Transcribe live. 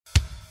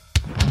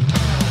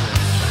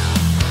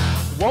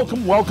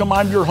Welcome.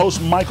 I'm your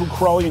host, Michael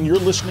Crawley, and you're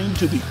listening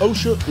to the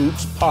OSHA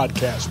Oops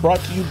podcast, brought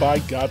to you by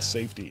God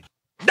Safety.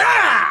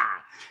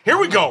 Here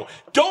we go.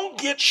 Don't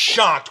get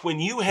shocked when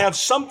you have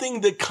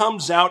something that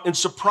comes out and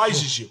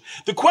surprises you.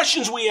 The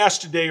questions we ask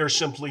today are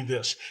simply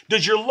this.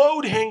 Does your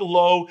load hang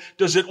low?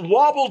 Does it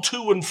wobble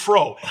to and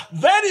fro?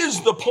 That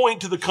is the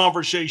point to the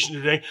conversation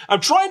today. I'm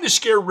trying to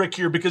scare Rick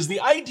here because the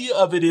idea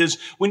of it is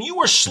when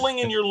you are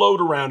slinging your load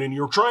around and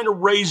you're trying to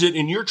raise it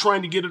and you're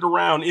trying to get it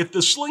around, if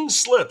the sling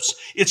slips,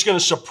 it's going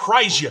to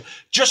surprise you,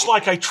 just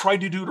like I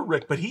tried to do to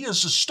Rick. But he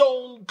is a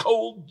stone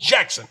cold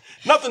Jackson.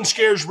 Nothing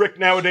scares Rick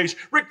nowadays.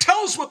 Rick, tell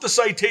us what the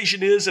citation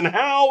is and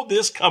how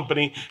this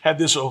company had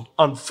this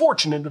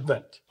unfortunate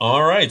event.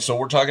 All right, so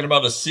we're talking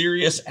about a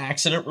serious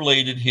accident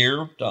related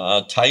here.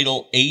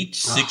 Title 8,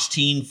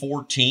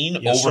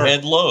 1614, Yes,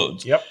 overhead sir.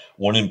 loads. Yep.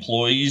 When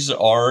employees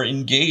are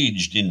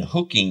engaged in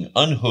hooking,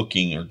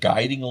 unhooking, or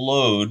guiding a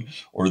load,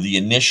 or the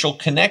initial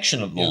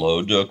connection of the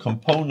load to a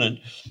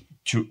component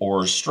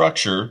or a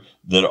structure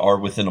that are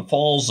within a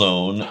fall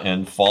zone,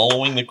 and the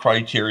following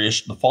criteria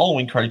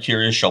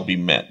shall be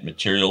met.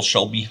 Material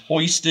shall be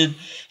hoisted,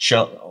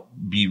 shall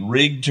be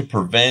rigged to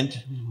prevent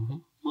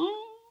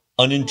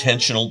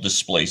unintentional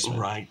displacement.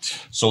 Right.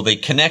 So they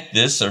connect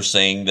this. They're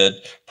saying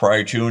that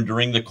prior to and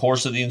during the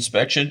course of the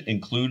inspection,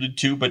 included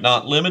to but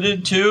not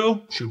limited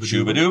to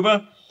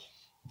Shuba-duba,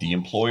 the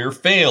employer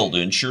failed to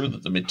ensure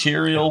that the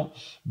material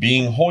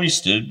being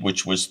hoisted,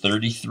 which was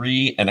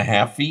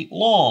 33.5 feet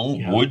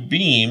long, wood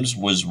beams,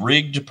 was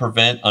rigged to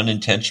prevent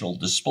unintentional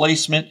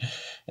displacement,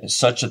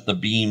 such that the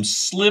beams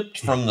slipped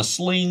from the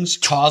slings,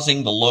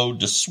 causing the load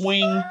to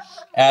swing.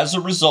 As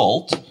a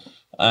result,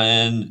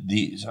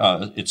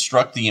 it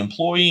struck the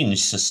employee and he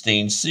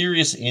sustained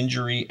serious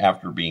injury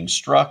after being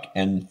struck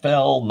and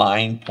fell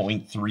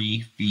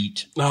 9.3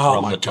 feet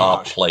from the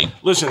top plate.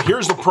 Listen,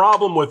 here's the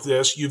problem with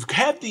this. You've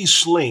had these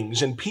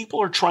slings and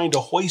people are trying to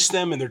hoist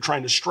them and they're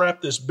trying to strap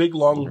this big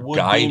long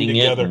wood beam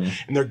together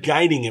and they're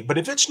guiding it. But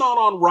if it's not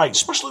on right,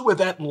 especially with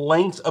that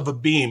length of a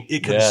beam,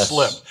 it can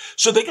slip.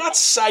 So they got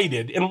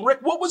cited. And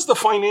Rick, what was the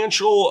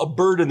financial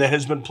burden that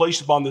has been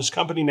placed upon this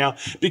company now?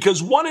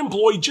 Because one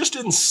employee just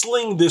didn't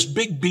sling this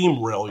big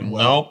beam really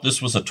well. Nope,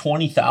 this was a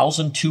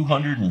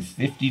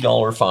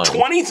 $20,250 fine.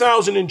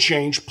 $20,000 and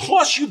change.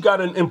 Plus, you've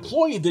got an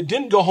employee that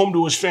didn't go home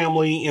to his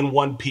family in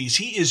one piece.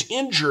 He is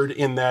injured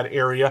in that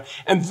area,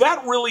 and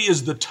that really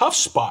is the tough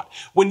spot.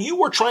 When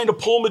you are trying to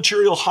pull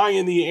material high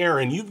in the air,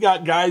 and you've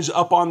got guys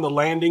up on the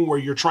landing where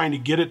you're trying to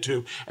get it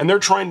to, and they're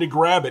trying to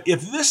grab it.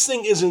 If this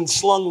thing isn't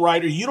slung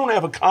right, or you don't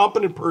have a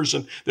competent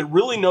person that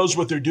really knows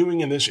what they're doing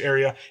in this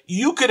area,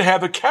 you could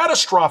have a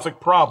catastrophic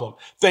problem.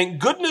 Thank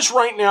goodness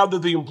right now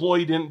that the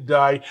employee didn't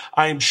die.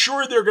 I am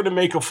sure they're going to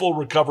make a full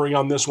recovery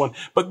on this one.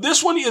 But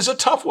this one is a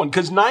tough one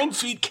because 9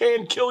 feet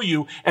can kill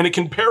you and it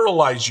can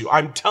paralyze you.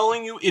 I'm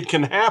telling you, it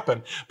can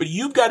happen. But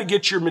you've got to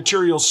get your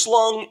material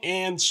slung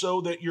and so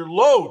that your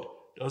load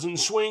doesn't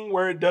swing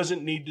where it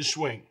doesn't need to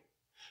swing.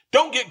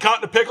 Don't get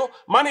caught in a pickle.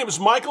 My name is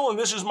Michael, and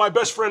this is my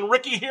best friend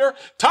Ricky here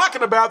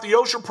talking about the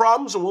OSHA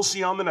problems, and we'll see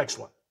you on the next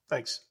one.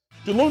 Thanks.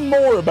 To learn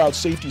more about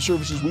safety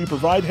services we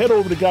provide, head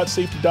over to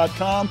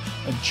godsafety.com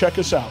and check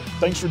us out.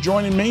 Thanks for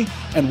joining me,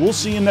 and we'll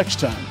see you next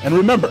time. And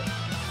remember,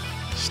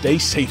 stay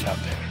safe out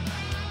there.